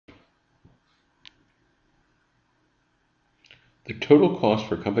The total cost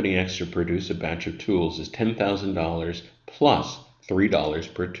for Company X to produce a batch of tools is $10,000 plus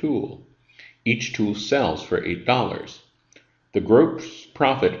 $3 per tool. Each tool sells for $8. The gross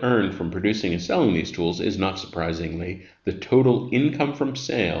profit earned from producing and selling these tools is, not surprisingly, the total income from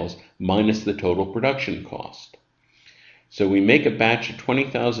sales minus the total production cost. So we make a batch of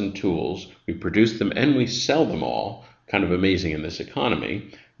 20,000 tools, we produce them and we sell them all, kind of amazing in this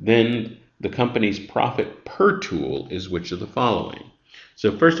economy. Then the company's profit per tool is which of the following?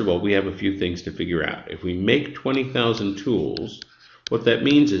 So first of all, we have a few things to figure out. If we make 20,000 tools, what that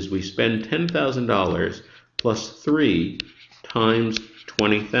means is we spend $10,000 plus 3 times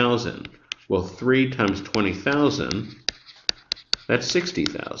 20,000. Well, 3 times 20,000, that's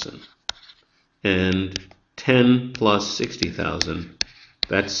 60,000. And 10 plus 60,000,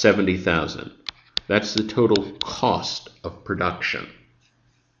 that's 70,000. That's the total cost of production.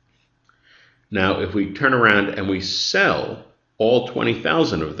 Now, if we turn around and we sell all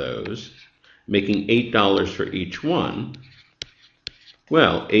 20,000 of those, making $8 for each one,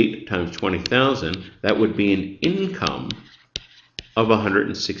 well, 8 times 20,000, that would be an income of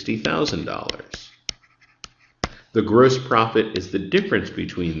 $160,000. The gross profit is the difference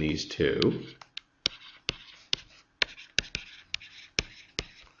between these two.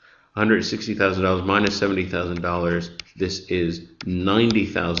 $160,000 minus $70,000, this is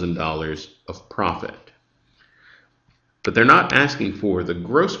 $90,000 of profit. But they're not asking for the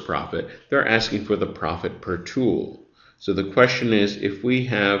gross profit, they're asking for the profit per tool. So the question is, if we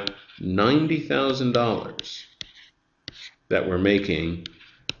have $90,000 that we're making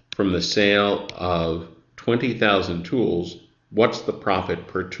from the sale of 20,000 tools, what's the profit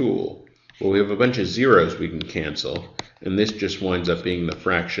per tool? Well, we have a bunch of zeros we can cancel, and this just winds up being the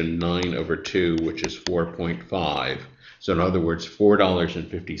fraction 9 over 2, which is 4.5. So in other words,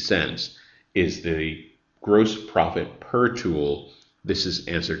 $4.50 is the gross profit per tool. This is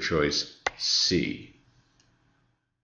answer choice C.